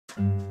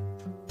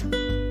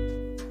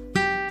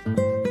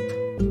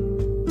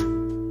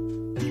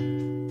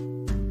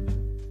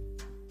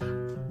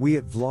We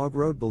at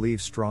Vlogroad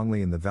believe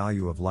strongly in the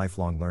value of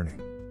lifelong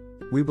learning.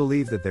 We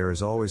believe that there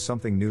is always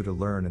something new to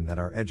learn and that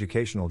our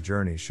educational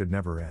journeys should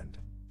never end.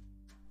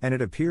 And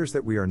it appears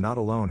that we are not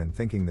alone in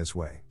thinking this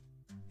way.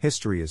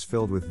 History is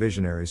filled with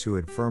visionaries who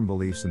had firm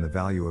beliefs in the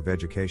value of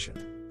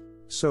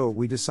education. So,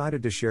 we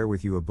decided to share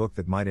with you a book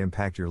that might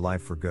impact your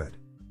life for good.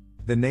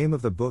 The name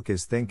of the book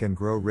is Think and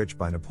Grow Rich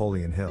by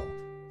Napoleon Hill.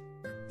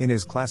 In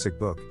his classic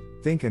book,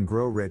 Think and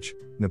Grow Rich,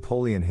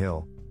 Napoleon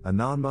Hill, a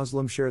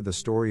non-Muslim, shared the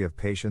story of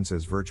patience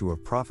as virtue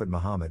of Prophet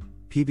Muhammad,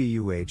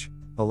 PBUH,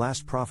 the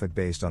last prophet,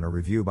 based on a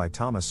review by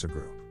Thomas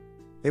Segru.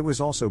 It was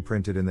also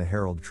printed in the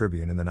Herald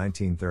Tribune in the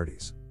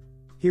 1930s.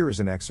 Here is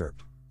an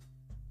excerpt.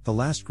 The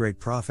Last Great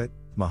Prophet,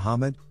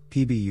 Muhammad,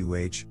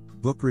 PBUH,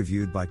 book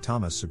reviewed by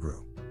Thomas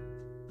Segru.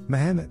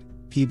 Muhammad,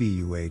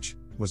 PBUH,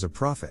 was a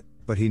prophet,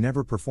 but he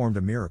never performed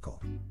a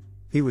miracle.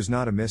 He was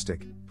not a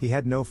mystic, he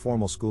had no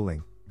formal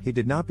schooling, he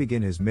did not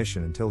begin his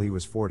mission until he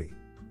was 40.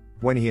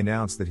 When he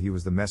announced that he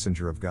was the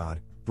messenger of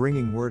God,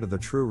 bringing word of the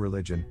true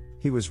religion,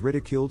 he was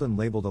ridiculed and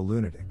labeled a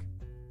lunatic.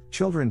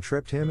 Children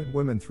tripped him and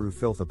women threw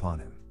filth upon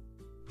him.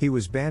 He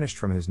was banished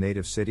from his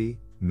native city,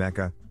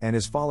 Mecca, and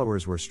his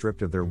followers were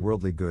stripped of their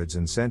worldly goods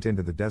and sent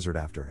into the desert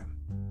after him.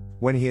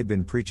 When he had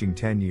been preaching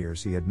 10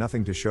 years, he had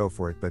nothing to show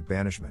for it but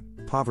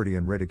banishment, poverty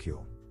and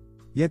ridicule.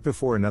 Yet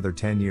before another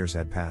 10 years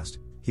had passed,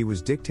 he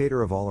was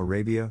dictator of all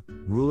Arabia,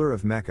 ruler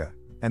of Mecca,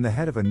 and the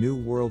head of a new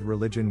world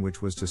religion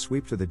which was to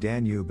sweep to the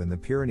Danube and the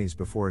Pyrenees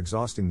before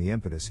exhausting the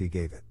impetus he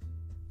gave it.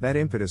 That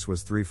impetus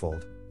was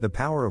threefold: the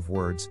power of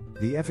words,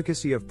 the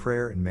efficacy of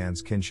prayer, and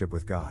man's kinship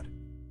with God.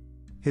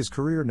 His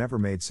career never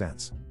made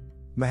sense.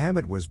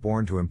 Muhammad was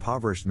born to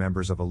impoverished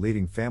members of a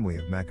leading family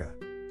of Mecca.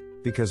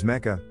 Because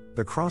Mecca,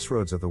 the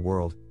crossroads of the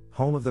world,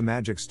 home of the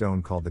magic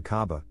stone called the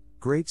Kaaba,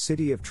 great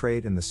city of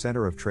trade and the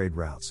center of trade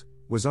routes,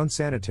 was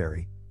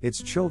unsanitary,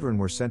 its children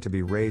were sent to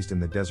be raised in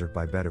the desert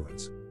by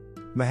Bedouins.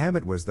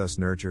 Muhammad was thus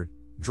nurtured,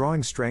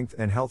 drawing strength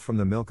and health from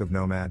the milk of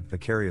nomad,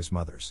 precarious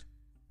mothers.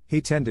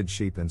 He tended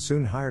sheep and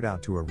soon hired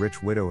out to a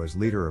rich widow as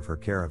leader of her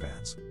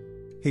caravans.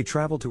 He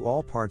traveled to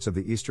all parts of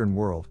the Eastern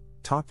world,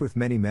 talked with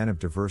many men of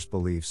diverse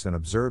beliefs, and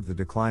observed the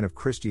decline of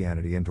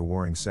Christianity into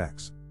warring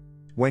sects.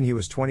 When he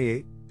was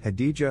 28,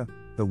 Khadijah,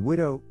 the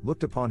widow,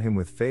 looked upon him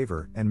with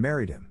favor and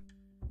married him.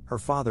 Her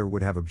father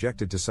would have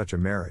objected to such a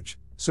marriage,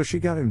 so she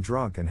got him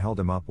drunk and held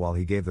him up while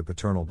he gave the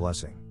paternal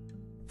blessing.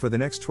 For the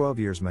next 12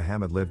 years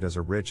Muhammad lived as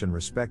a rich and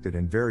respected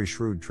and very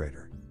shrewd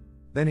trader.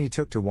 Then he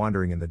took to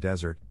wandering in the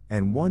desert,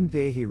 and one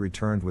day he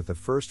returned with the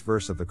first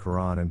verse of the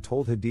Quran and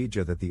told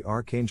Khadijah that the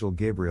archangel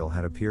Gabriel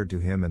had appeared to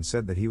him and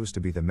said that he was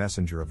to be the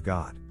messenger of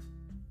God.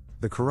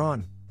 The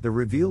Quran, the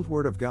revealed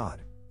word of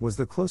God, was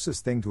the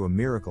closest thing to a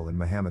miracle in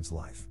Muhammad's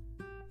life.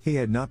 He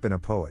had not been a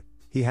poet,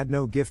 he had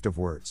no gift of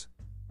words.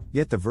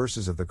 Yet the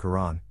verses of the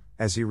Quran,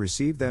 as he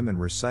received them and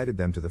recited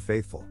them to the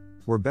faithful,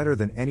 were better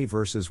than any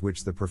verses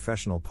which the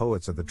professional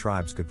poets of the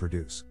tribes could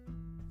produce.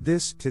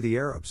 This, to the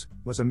Arabs,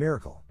 was a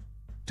miracle.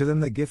 To them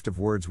the gift of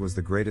words was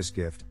the greatest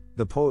gift,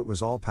 the poet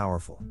was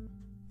all-powerful.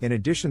 In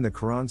addition, the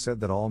Quran said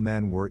that all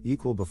men were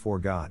equal before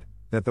God,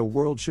 that the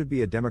world should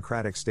be a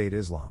democratic state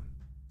Islam.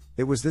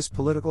 It was this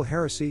political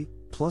heresy,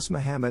 plus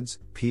Muhammad's,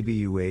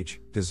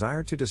 PBUH,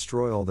 desire to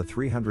destroy all the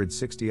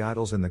 360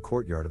 idols in the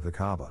courtyard of the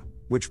Kaaba,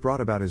 which brought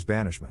about his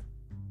banishment.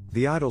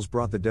 The idols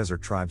brought the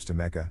desert tribes to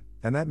Mecca,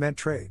 and that meant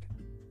trade.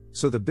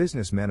 So the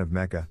businessmen of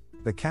Mecca,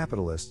 the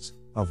capitalists,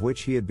 of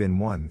which he had been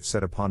one,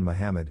 set upon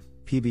Muhammad,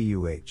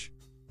 PBUH.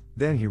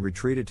 Then he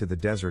retreated to the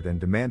desert and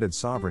demanded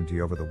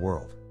sovereignty over the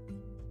world.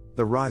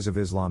 The rise of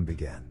Islam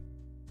began.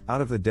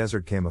 Out of the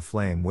desert came a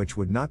flame which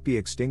would not be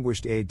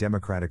extinguished, a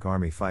democratic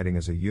army fighting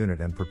as a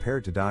unit and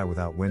prepared to die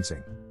without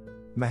wincing.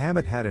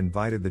 Muhammad had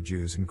invited the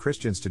Jews and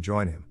Christians to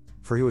join him,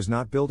 for he was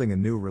not building a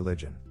new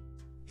religion.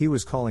 He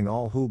was calling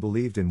all who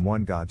believed in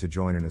one God to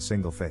join in a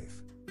single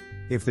faith.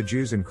 If the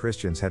Jews and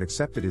Christians had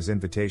accepted his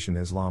invitation,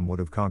 Islam would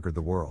have conquered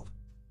the world.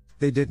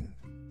 They didn't.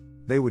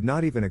 They would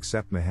not even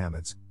accept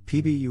Muhammad's,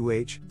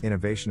 PBUH,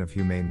 innovation of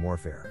humane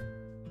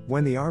warfare.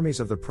 When the armies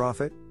of the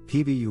Prophet,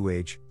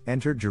 PBUH,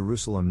 entered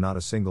Jerusalem, not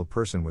a single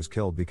person was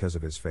killed because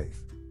of his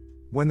faith.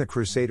 When the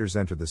Crusaders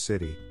entered the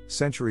city,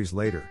 centuries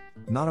later,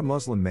 not a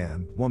Muslim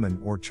man,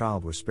 woman, or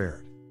child was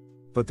spared.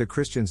 But the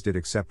Christians did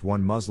accept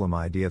one Muslim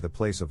idea, the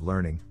place of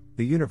learning,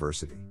 the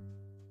university.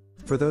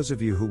 For those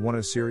of you who want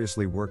to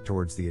seriously work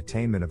towards the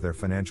attainment of their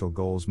financial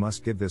goals,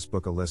 must give this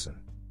book a listen.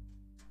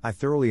 I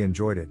thoroughly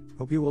enjoyed it,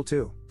 hope you will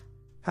too.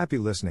 Happy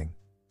listening.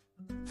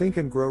 Think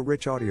and Grow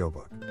Rich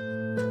audiobook.